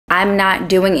I'm not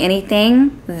doing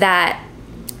anything that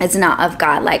is not of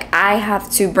God. Like, I have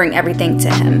to bring everything to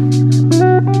him.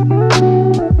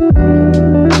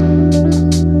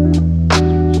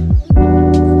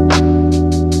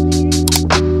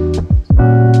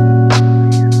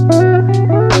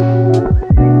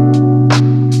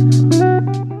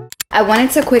 I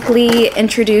wanted to quickly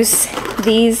introduce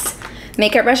these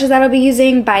makeup brushes that I'll be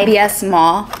using by BS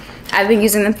Mall. I've been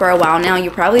using them for a while now. You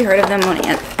probably heard of them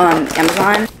on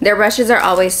Amazon. Their brushes are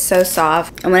always so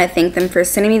soft. I want to thank them for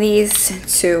sending me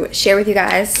these to share with you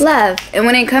guys. Love. And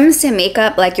when it comes to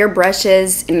makeup, like, your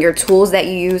brushes and your tools that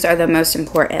you use are the most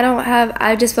important.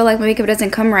 I just feel like my makeup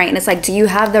doesn't come right. And it's like, do you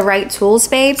have the right tools,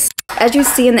 babes? As you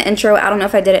see in the intro, I don't know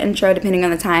if I did an intro depending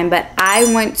on the time, but I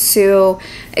want to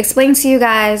explain to you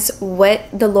guys what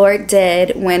the Lord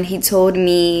did when he told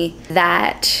me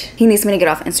that he needs me to get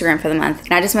off Instagram for the month.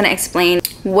 And I just want to explain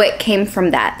what came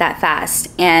from that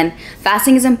fast. And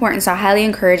fasting is important, so I highly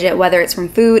encourage it, whether it's from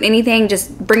food, anything,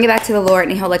 just bring it back to the Lord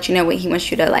and he'll let you know what he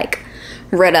wants you to, like,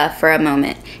 rid of for a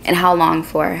moment and how long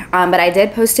for. But I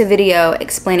did post a video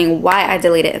explaining why I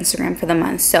deleted Instagram for the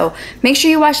month, so make sure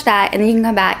you watch that, and then you can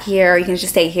come back here, or you can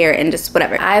just stay here and just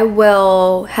whatever. I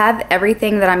will have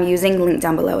everything that I'm using linked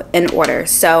down below in order,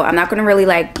 so I'm not going to really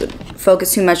like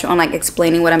focus too much on like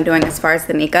explaining what I'm doing as far as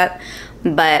the makeup,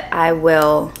 but I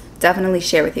will definitely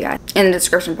share with you guys in the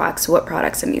description box what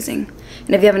products I'm using.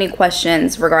 And if you have any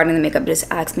questions regarding the makeup,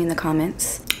 just ask me in the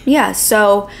comments. Yeah,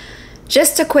 so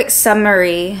just a quick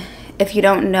summary, if you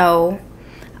don't know,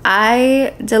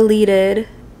 I deleted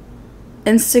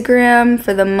Instagram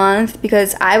for the month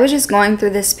because I was just going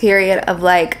through this period of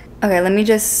like, okay, let me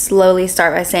just slowly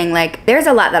start by saying, like, there's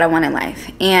a lot that I want in life.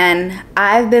 And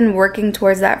I've been working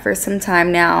towards that for some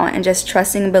time now and just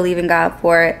trusting and believing God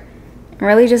for it. And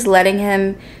really just letting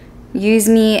him use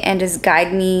me and just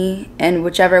guide me in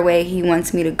whichever way he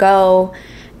wants me to go.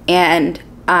 And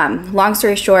long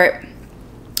story short,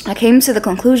 I came to the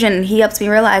conclusion, and he helps me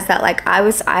realize that, like, I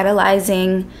was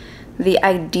idolizing the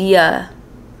idea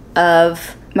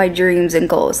of my dreams and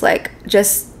goals. Like,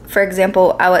 just for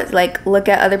example, I would like look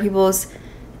at other people's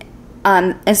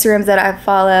Instagrams that I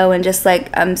follow, and just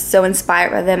like I'm so inspired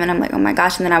by them, and I'm like, oh my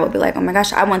gosh, and then I would be like, oh my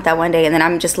gosh, I want that one day. And then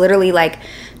I'm just literally like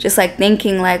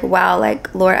thinking like, wow,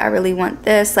 like, Lord, I really want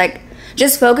this. Like,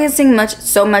 just focusing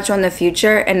so much on the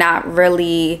future and not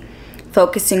really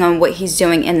focusing on what he's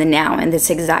doing in the now, in this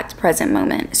exact present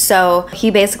moment. So he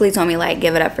basically told me, like,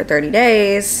 give it up for 30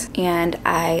 days, and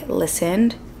I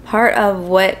listened. Part of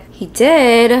what he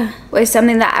did was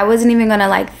something that I wasn't even gonna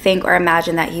like think or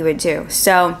imagine that he would do.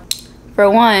 So for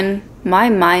one, my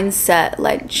mindset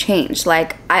like changed.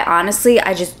 Like, I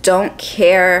just don't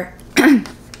care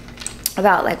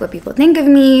about like what people think of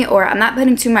me, or I'm not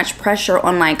putting too much pressure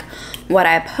on like what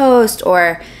I post,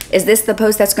 or is this the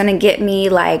post that's gonna get me,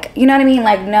 like, you know what I mean?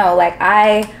 Like, no, like,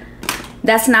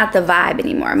 that's not the vibe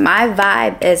anymore. My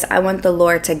vibe is I want the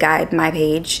Lord to guide my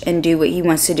page and do what he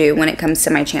wants to do when it comes to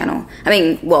my channel. I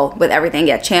mean, well, with everything,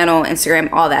 yeah, channel,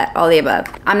 Instagram, all that, all the above.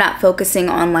 I'm not focusing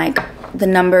on like the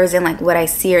numbers and like what I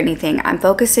see or anything. I'm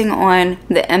focusing on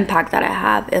the impact that I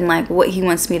have and like what he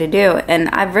wants me to do. And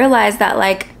I've realized that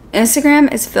like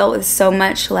Instagram is filled with so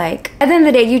much, like, at the end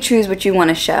of the day, you choose what you want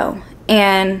to show.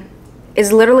 And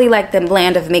it's literally like the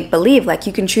land of make-believe. Like,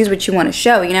 you can choose what you want to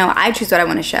show, you know? I choose what I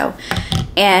want to show.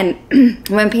 And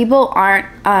when people aren't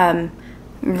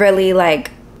really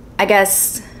like, I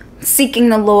guess, seeking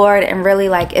the Lord, and really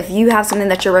like, if you have something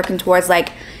that you're working towards, like,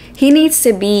 he needs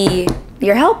to be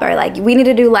your helper. Like, we need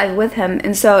to do life with him.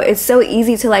 And so it's so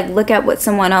easy to like look at what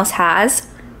someone else has,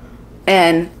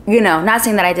 and, you know, not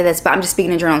saying that I did this, but I'm just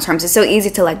speaking in general terms. It's so easy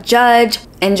to like judge,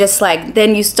 and just like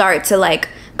then you start to like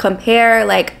compare.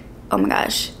 Like, oh my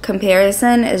gosh,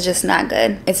 comparison is just not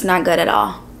good. It's not good at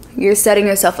all. You're setting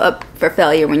yourself up for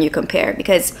failure when you compare,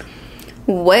 because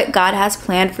what God has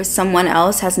planned for someone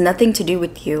else has nothing to do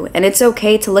with you. And it's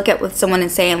okay to look at with someone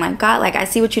and saying like, God, like, I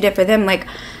see what you did for them. Like,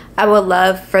 I would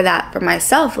love for that for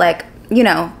myself. Like, you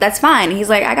know, that's fine. He's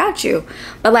like, I got you.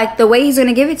 But like, the way he's going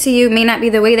to give it to you may not be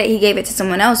the way that he gave it to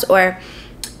someone else. Or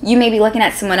you may be looking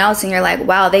at someone else and you're like,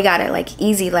 wow, they got it like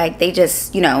easy. Like, they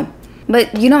just, you know,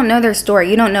 but you don't know their story.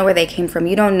 You don't know where they came from.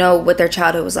 You don't know what their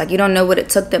childhood was like. You don't know what it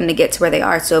took them to get to where they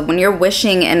are. So when you're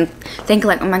wishing and thinking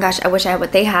like, oh my gosh, I wish I had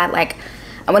what they had, like,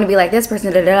 I want to be like this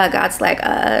person, God's like,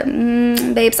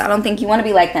 babes, I don't think you want to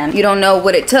be like them. You don't know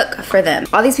what it took for them.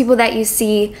 All these people that you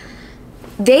see,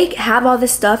 they have all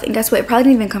this stuff, and guess what? It probably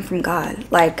didn't even come from God.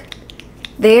 Like,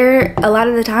 a lot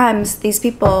of the times, these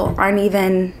people they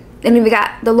don't even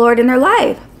got the Lord in their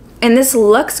life. And this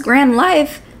looks grand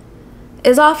life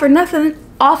is all for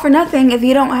nothing if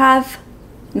you don't have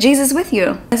Jesus with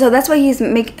you. And so that's what he's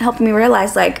helping me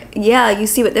realize, like, yeah, you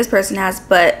see what this person has,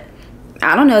 but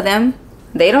I don't know them.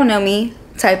 They don't know me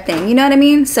type thing. You know what I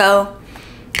mean? So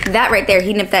that right there,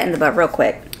 he nipped that in the butt real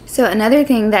quick. So another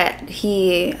thing that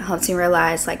he helped me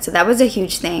realize, like, so that was a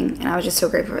huge thing. And I was just so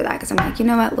grateful for that because I'm like, you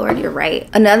know what, Lord, you're right.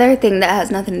 Another thing that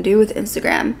has nothing to do with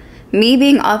Instagram. Me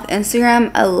being off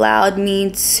Instagram allowed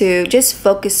me to just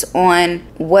focus on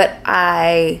what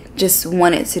I just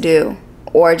wanted to do.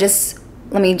 Or just,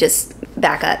 let me just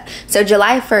back up. So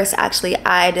July 1st, actually,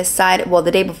 I decided, well,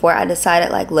 the day before, I decided,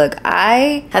 like, look,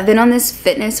 I have been on this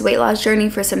fitness weight loss journey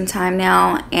for some time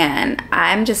now, and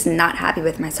I'm just not happy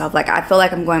with myself. Like, I feel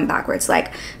like I'm going backwards.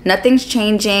 Like, nothing's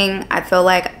changing. I feel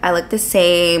like I look the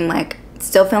same, like,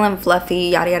 still feeling fluffy,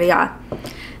 yada, yada, yada.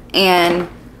 And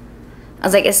I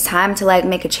was like, it's time to, like,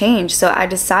 make a change. So I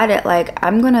decided, like,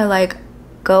 I'm gonna, like,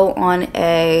 go on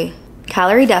a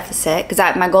calorie deficit,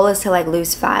 because my goal is to, like,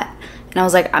 lose fat. And I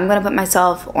was like, I'm gonna put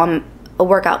myself on a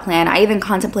workout plan. I even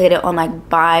contemplated on, like,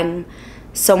 buying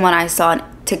someone I saw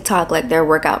on TikTok, like, their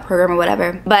workout program or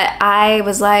whatever. But I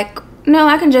was like, no,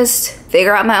 I can just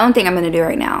figure out my own thing I'm gonna do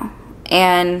right now.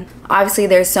 And obviously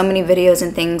there's so many videos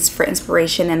and things for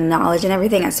inspiration and knowledge and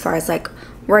everything as far as, like,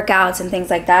 workouts and things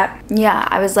like that. Yeah,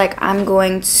 I was like, I'm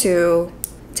going to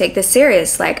take this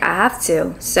serious. Like, I have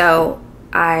to. So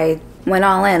I went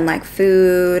all in, like,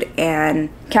 food and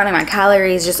counting my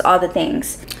calories, just all the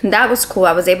things. That was cool.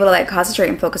 I was able to, like, concentrate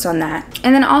and focus on that.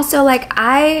 And then also, like,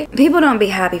 people don't be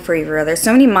happy for you, for real. There's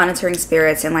so many monitoring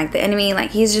spirits, and, like, the enemy,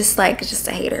 like, he's just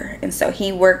a hater. And so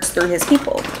he works through his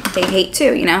people. They hate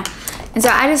too, you know? And so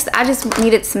I just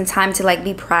needed some time to, like,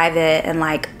 be private and,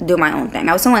 like, do my own thing.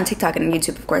 I was still on TikTok and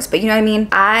YouTube, of course, but you know what I mean?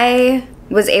 I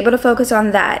was able to focus on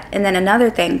that. And then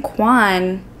another thing,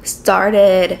 Quan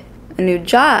started a new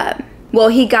job. Well,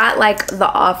 he got, like,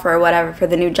 the offer or whatever for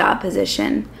the new job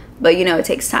position, but, you know, it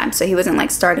takes time. So he wasn't,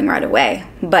 like, starting right away,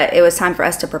 but it was time for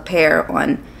us to prepare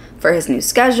for his new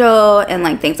schedule and,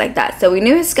 like, things like that. So we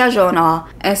knew his schedule and all.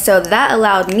 And so that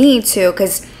allowed me to,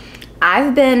 because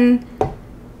I've been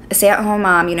a stay-at-home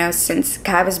mom, you know, since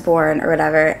Kai was born or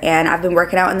whatever, and I've been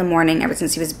working out in the morning ever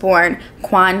since he was born.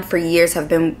 Quan for years have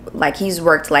been, like, he's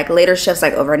worked, like, later shifts,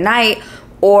 like, overnight,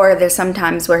 or there's some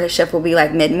times where his shift will be,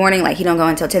 like, mid-morning, like, he don't go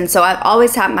until 10. So I've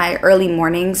always had my early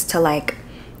mornings to, like,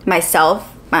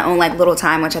 myself, my own, like, little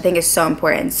time, which I think is so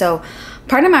important. So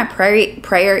part of my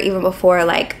prayer even before,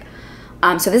 like,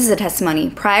 so this is a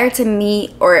testimony. Prior to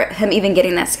me or him even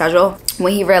getting that schedule,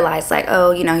 when he realized, like,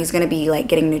 oh, you know, he's gonna be, like,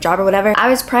 getting a new job or whatever, I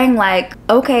was praying, like,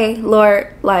 okay,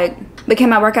 Lord, like, but can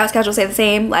my workout schedule stay the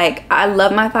same? Like, I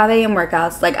love my 5 a.m.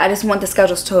 workouts. Like, I just want the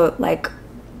schedules to, like,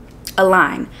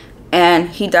 align. And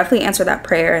he definitely answered that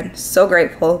prayer, and so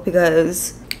grateful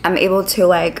because I'm able to,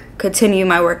 like, continue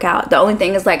my workout. The only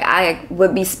thing is, like, I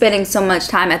would be spending so much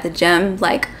time at the gym.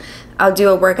 Like, I'll do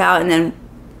a workout and then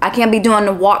I can't be doing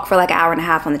a walk for, like, an hour and a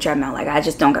half on the treadmill. Like, I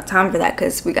just don't got time for that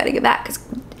because we got to get back because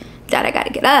I got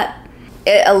to get up.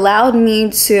 It allowed me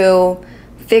to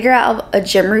figure out a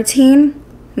gym routine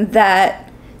that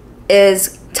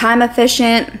is time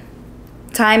efficient,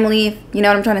 timely, you know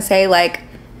what I'm trying to say? Like,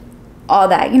 all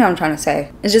that, you know what I'm trying to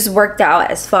say. It just worked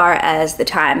out as far as the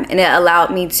time, and it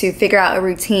allowed me to figure out a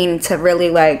routine to really,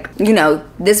 like, you know,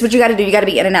 this is what you got to do. You got to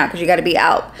be in and out because you got to be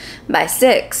out by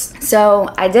 6.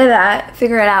 So I did that,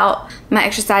 figure it out, my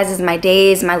exercises, my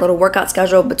days, my little workout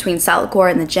schedule between solid core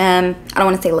and the gym. I don't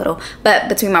want to say little, but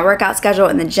between my workout schedule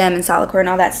and the gym and solid core and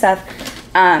all that stuff,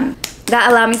 that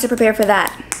allowed me to prepare for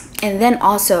that. And then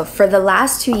also for the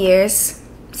last 2 years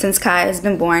since Kai has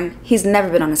been born, he's never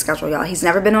been on a schedule, y'all. He's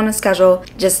never been on a schedule,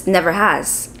 just never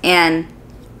has. And,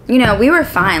 you know, we were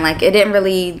fine. Like, it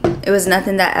was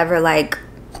nothing that ever, like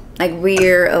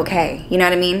we're okay. You know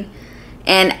what I mean?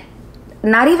 And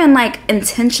not even, like,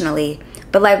 intentionally,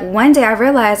 but, like, one day I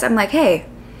realized, I'm like, hey,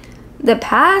 the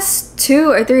past 2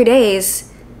 or 3 days,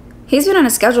 he's been on a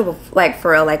schedule, like,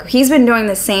 for real. Like, he's been doing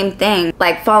the same thing,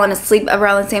 like, falling asleep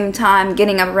around the same time,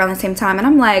 getting up around the same time. And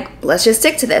I'm like, let's just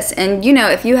stick to this. And, you know,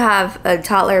 if you have a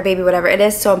toddler, baby, whatever, it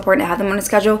is so important to have them on a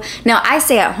schedule. Now, I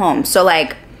stay at home, so,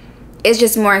 like, it's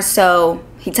just more so,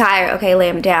 he tired, okay, lay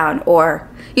him down, or,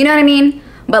 you know what I mean?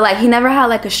 But, like, he never had,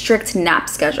 like, a strict nap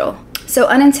schedule. So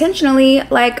unintentionally,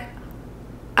 like,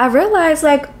 I realized,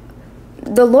 like,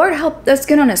 the Lord helped us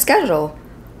get on a schedule.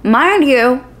 Mind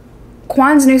you,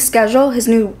 Quan's new schedule, his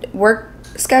new work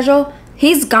schedule,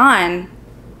 he's gone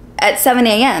at 7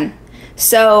 a.m.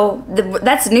 So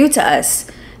that's new to us.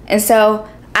 And so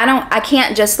I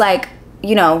can't just, like,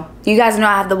 you know, you guys know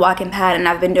I have the walking pad and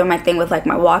I've been doing my thing with, like,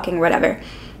 my walking or whatever.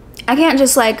 I can't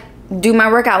just, like, do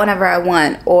my workout whenever I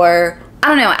want or I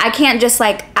don't know, I can't just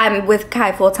like, I'm with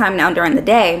Kai full time now during the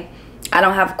day. I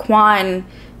don't have Quan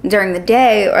during the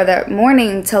day or the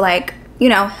morning to like, you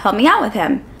know, help me out with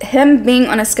him. Him being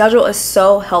on a schedule is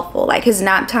so helpful. Like his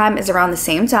nap time is around the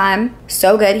same time.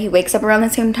 So good. He wakes up around the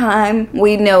same time.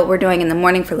 We know what we're doing in the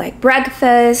morning for like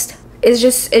breakfast. It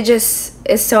just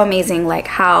is so amazing like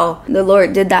how the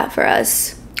Lord did that for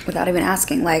us without even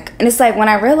asking. Like, and it's like when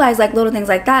I realize like little things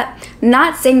like that,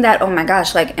 not saying that, oh my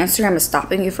gosh, like Instagram is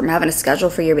stopping you from having a schedule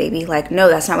for your baby. Like, no,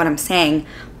 that's not what I'm saying.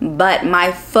 But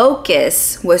my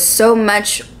focus was so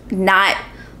much not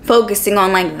focusing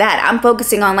on like that. I'm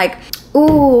focusing on like,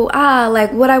 ooh,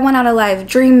 like what I want out of life,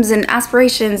 dreams and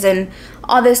aspirations and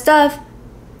all this stuff.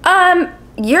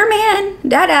 Your man,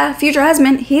 Dada, future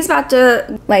husband, he's about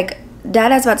to like,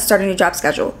 Dada's about to start a new job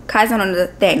schedule. Kai's not on the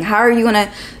thing. How are you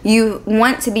gonna, you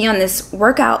want to be on this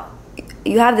workout,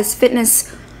 you have this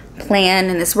fitness plan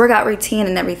and this workout routine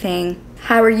and everything.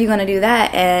 How are you gonna do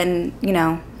that? And you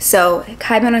know, so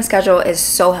Kai being on a schedule is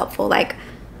so helpful. Like,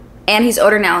 and he's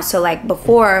older now, so like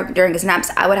before, during his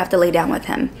naps, I would have to lay down with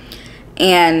him.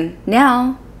 And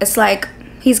now it's like,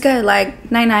 he's good, like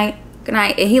night night, good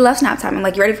night. And he loves nap time. I'm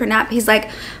like, you ready for a nap? He's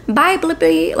like, bye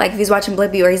Blippi. Like if he's watching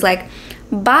Blippi, or he's like,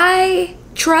 bye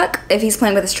truck. If he's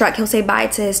playing with his truck, he'll say bye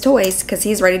to his toys because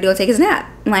he's ready to go take his nap.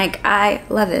 Like, I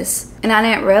love this. And I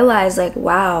didn't realize like,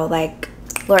 wow, like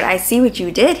Lord, I see what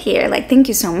you did here. Like, thank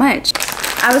you so much.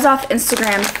 I was off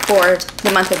Instagram for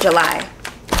the month of July.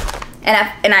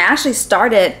 And I actually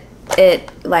started it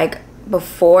like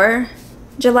before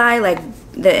July, like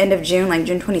the end of June, like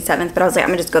June 27th. But I was like, I'm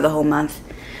gonna just go the whole month.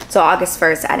 So August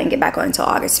 1st, I didn't get back on until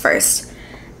August 1st.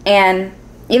 And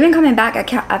even coming back,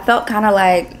 I felt kind of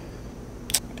like,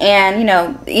 and you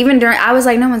know, even during, I was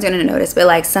like, no one's gonna notice, but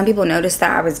like some people noticed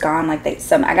that I was gone. Like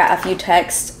I got a few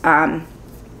texts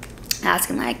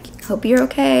asking like, hope you're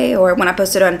okay. Or when I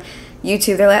posted on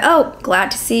YouTube, they're like, oh, glad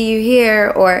to see you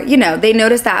here. Or, you know, they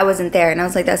noticed that I wasn't there. And I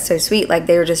was like, that's so sweet. Like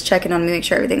they were just checking on me, make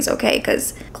sure everything's okay.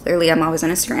 Because clearly I'm always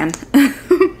on Instagram.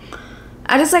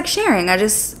 I just like sharing. I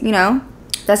just, you know,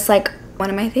 that's like one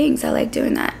of my things. I like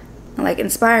doing that. I like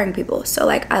inspiring people. So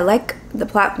like I like the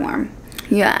platform.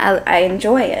 Yeah, I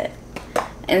enjoy it.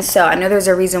 And so I know there's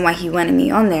a reason why he wanted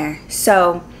me on there.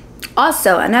 So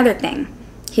also another thing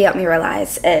he helped me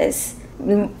realize is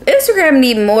Instagram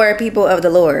need more people of the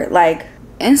Lord. Like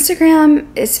Instagram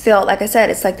is felt, like I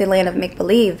said, it's like the land of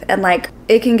make-believe. And like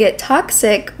it can get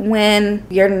toxic when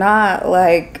you're not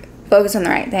like focused on the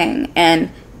right thing. And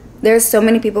there's so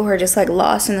many people who are just like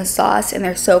lost in the sauce and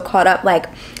they're so caught up. Like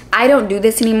I don't do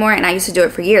this anymore, and I used to do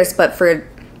it for years, but for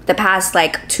the past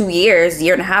like 2 years,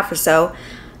 year and a half or so,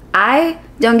 I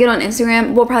don't get on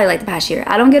Instagram. Well, probably like the past year.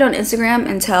 I don't get on Instagram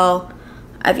until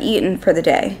I've eaten for the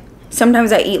day.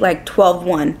 Sometimes I eat like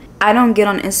 12-1. I don't get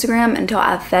on Instagram until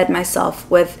I've fed myself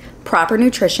with proper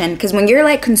nutrition. Because when you're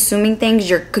like consuming things,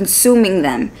 you're consuming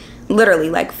them. Literally,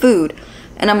 like food.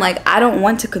 And I'm like, I don't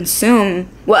want to consume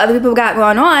what other people got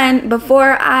going on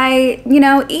before I, you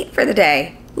know, eat for the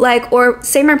day. Like, or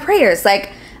say my prayers. Like,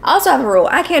 I also have a rule.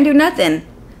 I can't do nothing.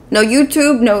 No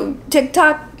YouTube, no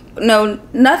TikTok, no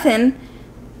nothing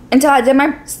until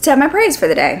I said my prayers for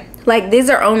the day. Like, these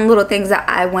are own little things that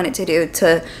I wanted to do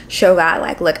to show God,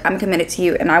 like, look, I'm committed to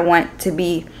you and I want to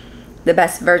be the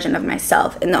best version of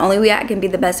myself. And the only way I can be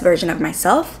the best version of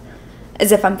myself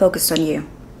is if I'm focused on you.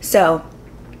 So,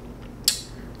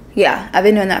 yeah, I've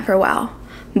been doing that for a while.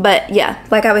 But yeah,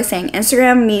 like I was saying,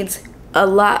 Instagram needs a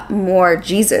lot more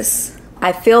Jesus.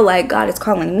 I feel like God is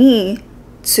calling me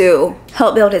to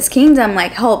help build his kingdom,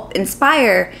 like help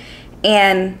inspire.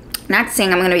 And not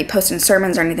saying I'm going to be posting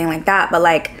sermons or anything like that, but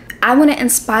like I want to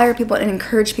inspire people and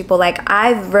encourage people. Like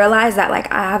I've realized that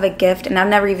like I have a gift, and I've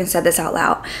never even said this out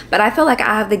loud, but I feel like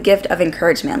I have the gift of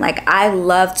encouragement. Like I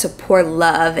love to pour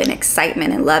love and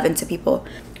excitement and love into people.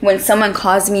 When someone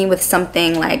calls me with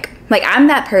something like I'm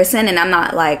that person, and I'm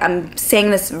not like, I'm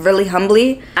saying this really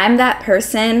humbly, I'm that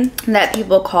person that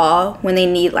people call when they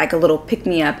need like a little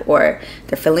pick-me-up, or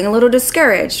they're feeling a little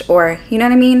discouraged, or you know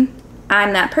what I mean?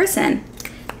 I'm that person.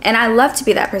 And I love to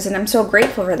be that person. I'm so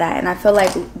grateful for that. And I feel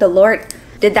like the Lord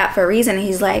did that for a reason.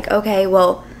 He's like, okay,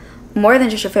 well, more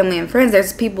than just your family and friends,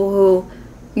 there's people who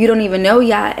you don't even know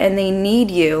yet and they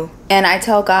need you. And I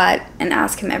tell God and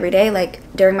ask him every day, like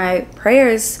during my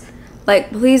prayers,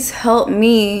 like, please help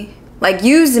me, like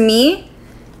use me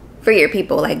for your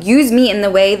people. Like use me in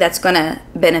the way that's gonna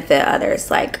benefit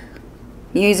others. Like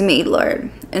use me,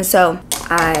 Lord. And so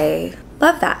I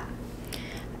love that.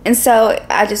 And so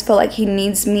I just feel like he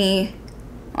needs me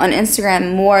on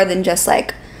Instagram more than just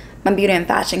like my beauty and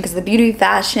fashion, because the beauty,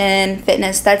 fashion,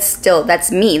 fitness,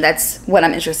 that's me. That's what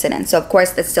I'm interested in. So of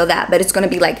course that's still that, but it's going to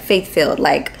be like faith-filled.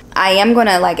 Like I am going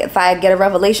to, like, if I get a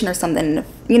revelation or something,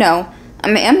 you know, I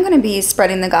am going to be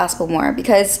spreading the gospel more,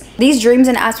 because these dreams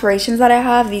and aspirations that I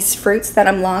have, these fruits that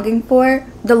I'm longing for,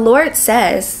 the Lord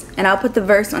says, and I'll put the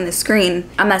verse on the screen.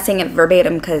 I'm not saying it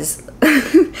verbatim because,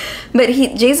 but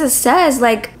Jesus says,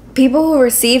 like, people who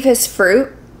receive his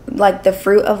fruit, like the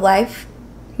fruit of life,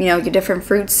 you know, your different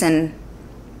fruits and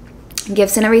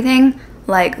gifts and everything,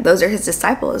 like those are his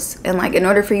disciples. And like, in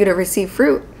order for you to receive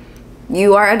fruit,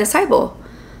 you are a disciple.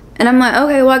 And I'm like,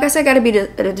 okay, well, I guess I got to be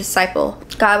a disciple.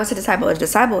 God, what's a disciple? A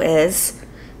disciple is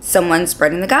someone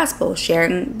spreading the gospel,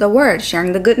 sharing the word,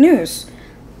 sharing the good news.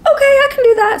 Okay, I can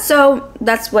do that. So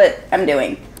that's what I'm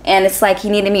doing. And it's like he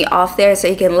needed me off there so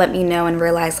he can let me know and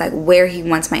realize like where he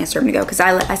wants my Instagram to go. Because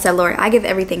I said, Lord, I give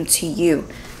everything to you.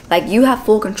 Like, you have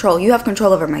full control. You have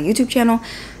control over my YouTube channel.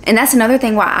 And that's another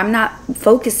thing why I'm not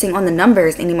focusing on the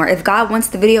numbers anymore. If God wants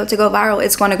the video to go viral,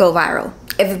 it's going to go viral.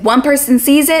 If one person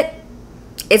sees it,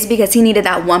 it's because he needed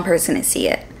that one person to see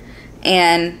it.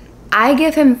 And I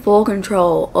give him full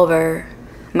control over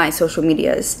my social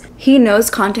medias. He knows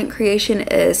content creation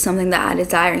is something that I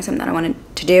desire and something that I wanted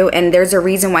to do. And there's a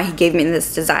reason why he gave me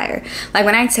this desire. Like,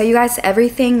 when I tell you guys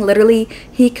everything, literally,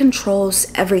 he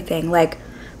controls everything. Like,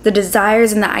 the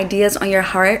desires and the ideas on your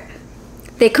heart,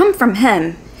 they come from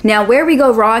him. Now, where we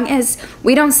go wrong is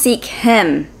we don't seek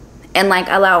him and like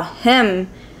allow him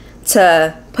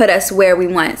to put us where we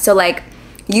want. So like,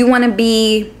 you want to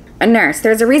be a nurse.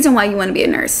 There's a reason why you want to be a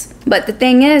nurse. But the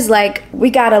thing is, like,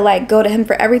 we gotta like go to him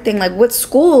for everything. Like, what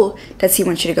school does he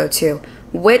want you to go to?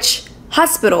 Which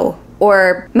hospital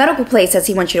or medical place does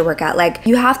he want you to work at? Like,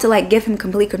 you have to like give him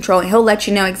complete control, and he'll let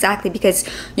you know exactly, because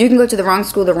you can go to the wrong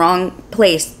school, the wrong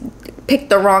place, pick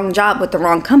the wrong job with the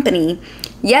wrong company.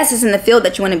 Yes, it's in the field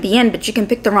that you want to be in, but you can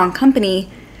pick the wrong company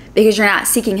because you're not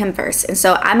seeking him first. And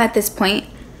so I'm at this point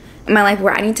in my life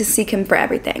where I need to seek him for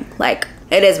everything. Like,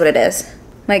 it is what it is.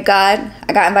 Like, God,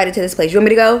 I got invited to this place. You want me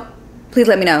to go? Please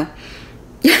let me know.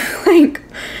 Like,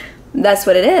 that's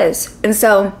what it is. And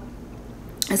so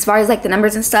as far as like the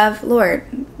numbers and stuff, Lord,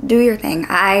 do your thing.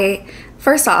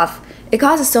 First off, it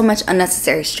causes so much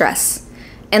unnecessary stress.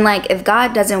 And like, if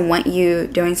God doesn't want you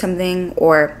doing something,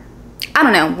 or I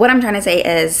don't know, what I'm trying to say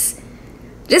is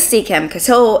just seek him, because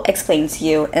he'll explain to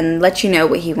you and let you know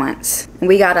what he wants. And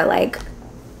we gotta like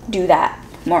do that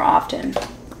more often.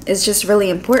 It's just really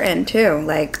important too.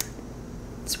 Like,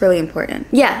 it's really important.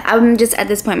 Yeah, I'm just at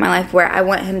this point in my life where I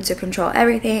want him to control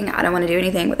everything. I don't want to do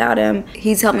anything without him.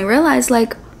 He's helped me realize,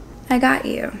 like, I got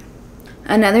you.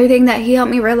 Another thing that he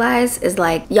helped me realize is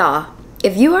like, y'all,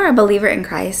 if you are a believer in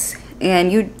Christ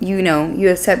and you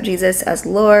accept Jesus as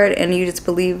Lord, and you just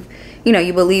believe,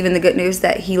 you believe in the good news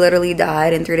that he literally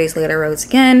died and 3 days later rose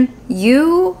again,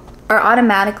 you are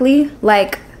automatically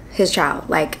like his child.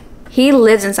 Like, he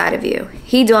lives inside of you.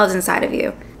 He dwells inside of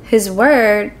you.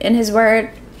 In his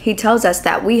word, he tells us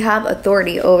that we have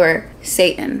authority over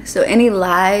Satan. So any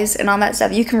lies and all that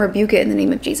stuff, you can rebuke it in the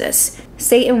name of Jesus.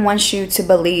 Satan wants you to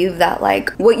believe that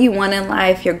like what you want in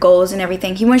life, your goals and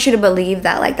everything, he wants you to believe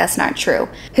that like that's not true.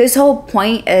 His whole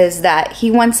point is that he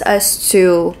wants us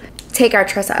to take our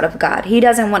trust out of God. He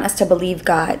doesn't want us to believe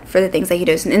God for the things that he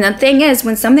does. And the thing is,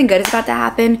 when something good is about to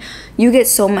happen, you get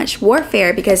so much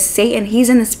warfare, because Satan, he's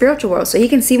in the spiritual world, so he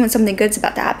can see when something good's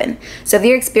about to happen. So if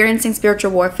you're experiencing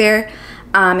spiritual warfare,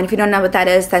 and if you don't know what that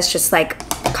is, that's just like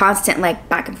constant like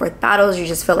back and forth battles. You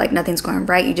just feel like nothing's going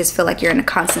right. You just feel like you're in a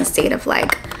constant state of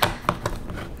like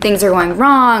things are going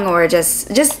wrong, or just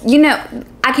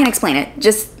I can't explain it.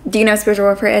 Just, do you know what spiritual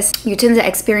warfare is? You tend to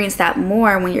experience that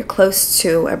more when you're close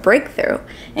to a breakthrough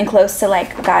and close to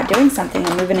like God doing something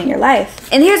and moving in your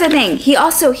life. And here's the thing,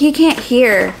 he can't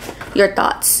hear your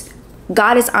thoughts.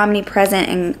 God is omnipresent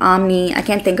and I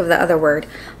can't think of the other word,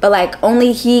 but like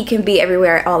only he can be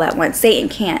everywhere all at once. Satan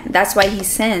can't. That's why he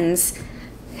sends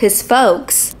his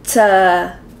folks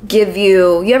to give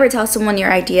you ever tell someone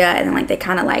your idea and then like they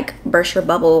kind of like burst your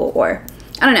bubble, or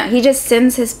I don't know, he just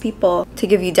sends his people to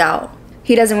give you doubt.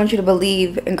 He doesn't want you to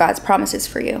believe in God's promises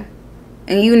for you.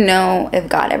 And if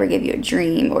God ever gave you a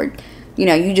dream, or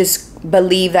you just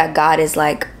believe that God is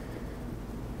like,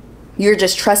 you're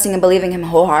just trusting and believing him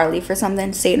wholeheartedly for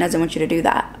something, Satan doesn't want you to do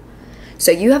that.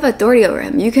 So you have authority over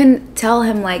him. You can tell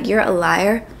him like, you're a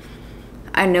liar.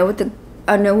 I know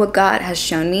what God has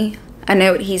shown me. I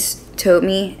know what he's told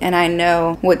me, and I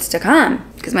know what's to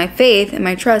come, because my faith and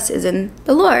my trust is in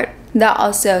the Lord.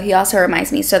 He also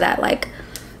reminds me so that like,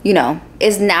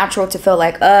 it's natural to feel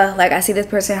like I see this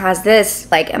person has this,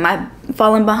 like, am I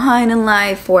falling behind in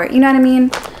life, or you know what I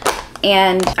mean?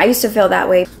 And I used to feel that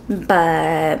way,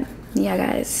 but yeah,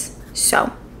 guys.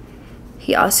 So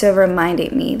he also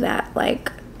reminded me that,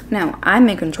 like, no, I'm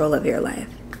in control of your life,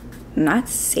 not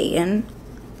Satan.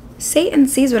 Satan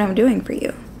sees what I'm doing for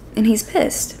you, and he's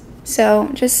pissed. So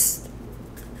just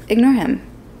ignore him,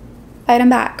 fight him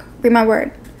back, read my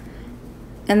word.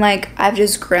 And like, I've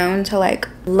just grown to like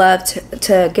love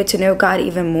to get to know God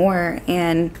even more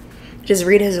and just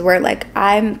read his word. Like,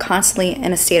 I'm constantly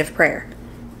in a state of prayer,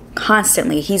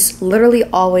 constantly. He's literally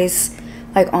always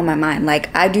like on my mind.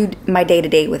 Like, I do my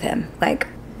day-to-day with him, like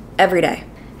every day.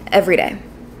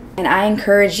 And I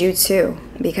encourage you too,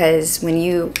 because when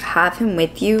you have him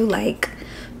with you, like,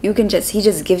 you can just, he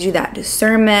just gives you that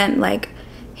discernment. Like,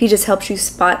 he just helps you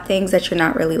spot things that you're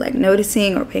not really like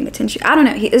noticing or paying attention. I don't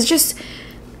know. It's just,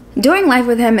 doing life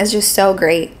with him is just so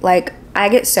great. Like, I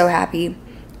get so happy.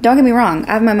 Don't get me wrong,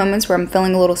 I have my moments where I'm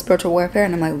feeling a little spiritual warfare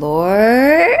and I'm like,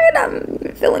 Lord,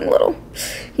 I'm feeling a little,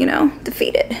 you know,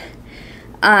 defeated.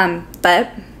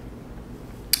 But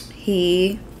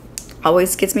he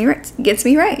always gets me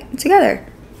right together.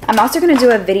 I'm also gonna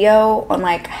do a video on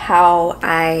like how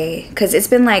because it's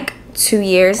been like 2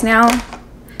 years now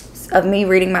of me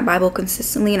reading my Bible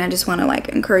consistently, and I just want to like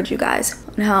encourage you guys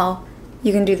on how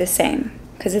you can do the same,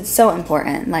 because it's so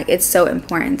important. Like, it's so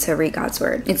important to read God's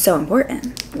word. It's so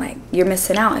important. Like, you're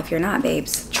missing out if you're not,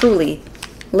 babes. Truly,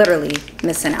 literally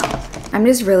missing out. I'm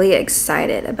just really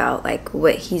excited about like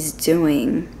what he's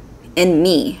doing in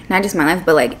me, not just my life,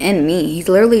 but like in me. He's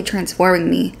literally transforming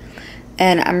me,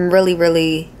 and I'm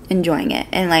really enjoying it.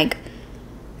 And like,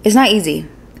 it's not easy.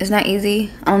 It's not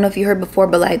easy. I don't know if you heard before,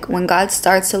 but like, when God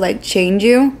starts to like change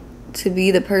you to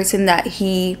be the person that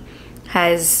he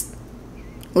has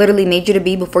literally made you to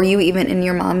be before you even in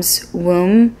your mom's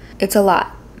womb, it's a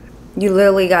lot. You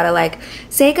literally gotta like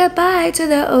say goodbye to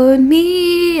the old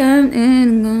me,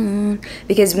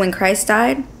 because when Christ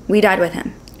died, we died with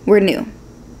him. We're new.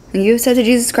 When you accepted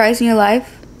Jesus Christ in your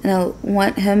life and I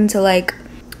want him to like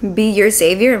be your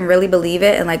savior and really believe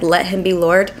it and like let him be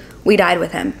Lord, we died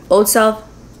with him. Old self,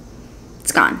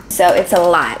 it's gone. So it's a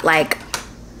lot. Like,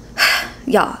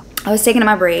 y'all, I was taking out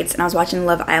my braids and I was watching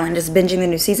Love Island, just binging the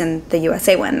new season, the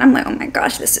USA one. And I'm like, oh my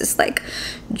gosh, this is like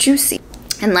juicy.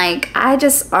 And like, I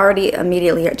just already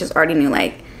knew,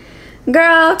 like,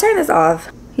 girl, turn this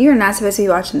off. You're not supposed to be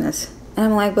watching this. And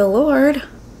I'm like, but Lord,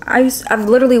 I've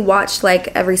literally watched like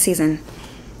every season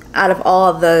out of all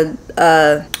of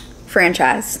the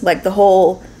franchise, like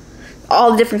all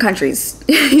the different countries,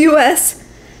 US,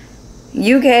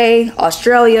 UK,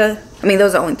 Australia. I mean,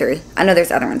 those are only 3. I know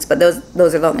there's other ones, but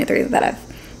those are the only 3 that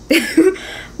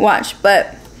I've watched.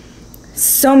 But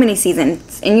so many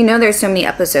seasons, and you know there's so many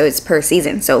episodes per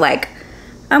season. So like,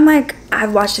 I'm like,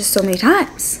 I've watched this so many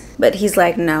times. But he's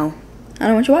like, no, I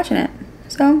don't want you watching it.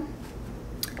 So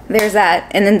there's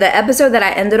that. And then the episode that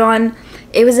I ended on,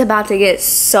 it was about to get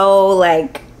so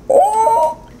like,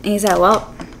 oh. And he said,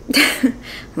 well,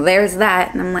 there's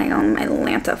that. And I'm like, oh my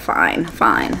Atlanta, fine.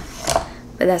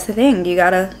 But that's the thing.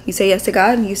 You say yes to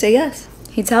God, and you say yes.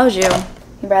 He tells you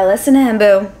better listen to him,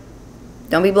 boo.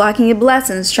 Don't be blocking your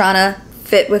blessings trying to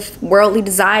fit with worldly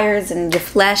desires and your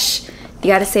flesh. You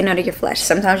gotta say no to your flesh.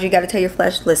 Sometimes you gotta tell your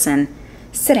flesh, listen,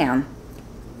 sit down.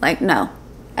 Like, no.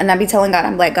 And I be telling God,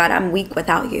 I'm like, God, I'm weak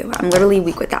without you. I'm literally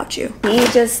weak without you. He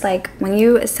just like, when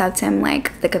you accept him,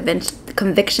 like the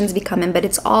convictions be coming, but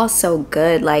it's all so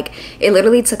good. Like, it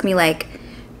literally took me like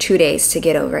 2 days to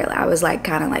get over it. I was like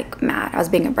kind of like mad. I was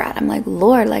being a brat. I'm like,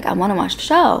 Lord, like, I want to watch the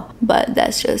show, but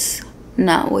that's just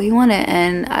not what he wanted,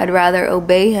 and I'd rather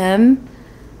obey him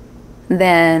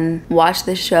than watch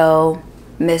the show,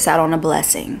 miss out on a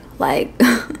blessing. Like,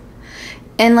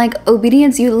 and like,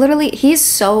 obedience, you literally,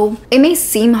 it may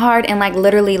seem hard, and like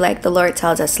literally, like the Lord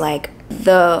tells us, like,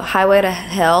 the highway to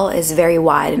hell is very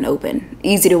wide and open,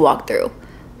 easy to walk through.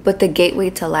 But the gateway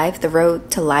to life, the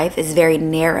road to life, is very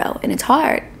narrow, and it's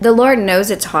hard. The Lord knows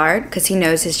it's hard because he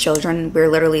knows his children. We're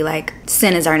literally like,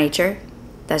 sin is our nature.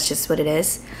 That's just what it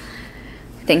is.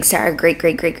 Thanks to our great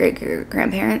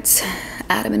grandparents,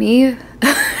 Adam and Eve.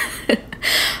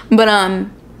 But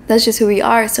that's just who we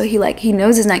are. So he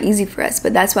knows it's not easy for us,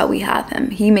 but that's why we have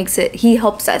him. He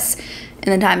helps us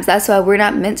in the times. That's why we're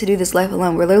not meant to do this life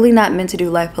alone. We're literally not meant to do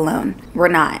life alone. We're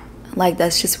not. Like,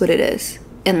 that's just what it is.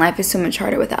 And life is so much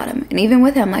harder without him. And even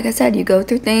with him, like I said, you go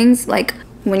through things. Like,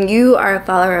 when you are a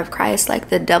follower of Christ, like,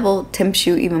 the devil tempts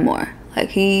you even more. Like,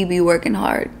 he be working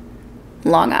hard,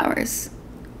 long hours,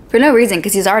 for no reason,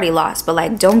 because he's already lost. But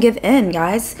like, don't give in,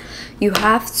 guys. You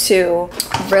have to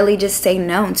really just say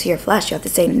no to your flesh. You have to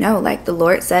say no, like the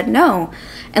Lord said no.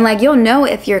 And like, you'll know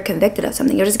if you're convicted of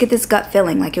something. You'll just get this gut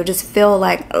feeling. Like, you'll just feel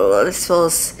like, oh, this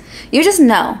feels, you just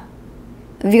know.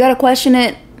 If you gotta question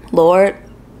it, Lord,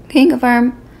 can you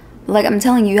confirm? Like, I'm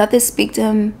telling you, you have to speak to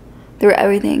him through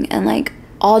everything. And like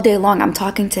all day long, I'm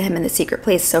talking to him in the secret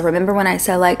place. So remember when I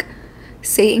said like,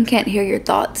 Satan can't hear your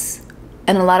thoughts.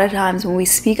 And a lot of times when we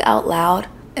speak out loud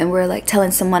and we're like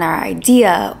telling someone our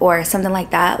idea or something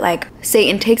like that, like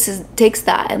Satan takes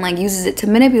that and like uses it to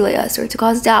manipulate us or to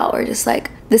cause doubt, or just like,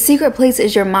 the secret place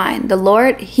is your mind. The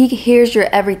Lord, he hears your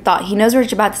every thought. He knows what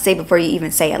you're about to say before you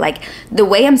even say it. Like the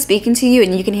way I'm speaking to you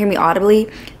and you can hear me audibly,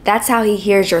 that's how he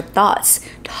hears your thoughts.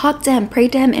 Talk to him, pray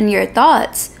to him in your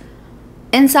thoughts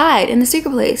inside in the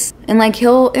secret place, and like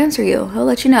he'll answer you, he'll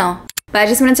let you know. But I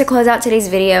just wanted to close out today's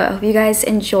video. I hope you guys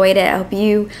enjoyed it. I hope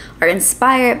you are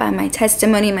inspired by my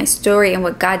testimony, my story, and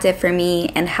what God did for me,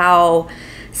 and how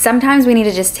sometimes we need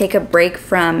to just take a break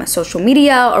from social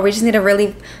media, or we just need to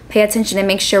really pay attention and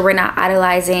make sure we're not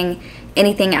idolizing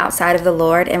anything outside of the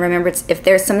Lord. And remember, if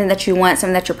there's something that you want,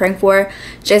 something that you're praying for,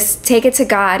 just take it to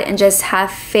God and just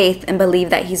have faith and believe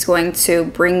that he's going to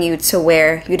bring you to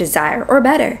where you desire, or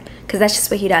better, because that's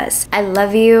just what he does. I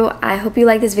love you. I hope you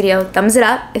like this video. Thumbs it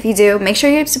up if you do. Make sure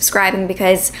you're subscribing,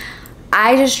 because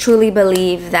I just truly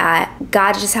believe that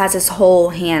God just has his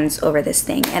whole hands over this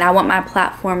thing. And I want my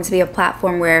platform to be a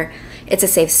platform where it's a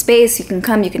safe space. You can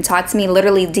come, you can talk to me,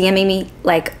 literally DMing me,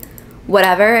 like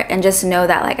whatever, and just know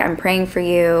that like I'm praying for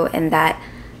you and that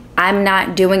I'm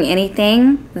not doing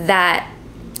anything that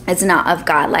is not of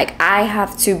God. Like I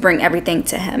have to bring everything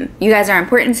to him. You guys are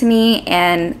important to me,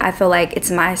 and I feel like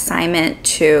it's my assignment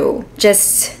to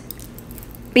just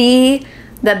be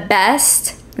the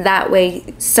best. That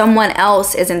way someone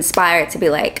else is inspired to be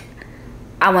like,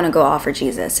 I want to go all for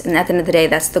Jesus. And at the end of the day,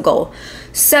 that's the goal.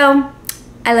 So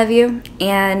I love you,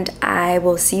 and I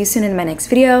will see you soon in my next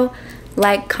video.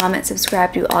 Like, comment,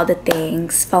 subscribe, do all the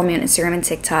things. Follow me on Instagram and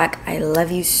TikTok. I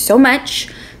love you so much.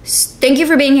 Thank you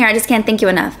for being here. I just can't thank you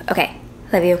enough. Okay,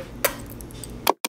 love you.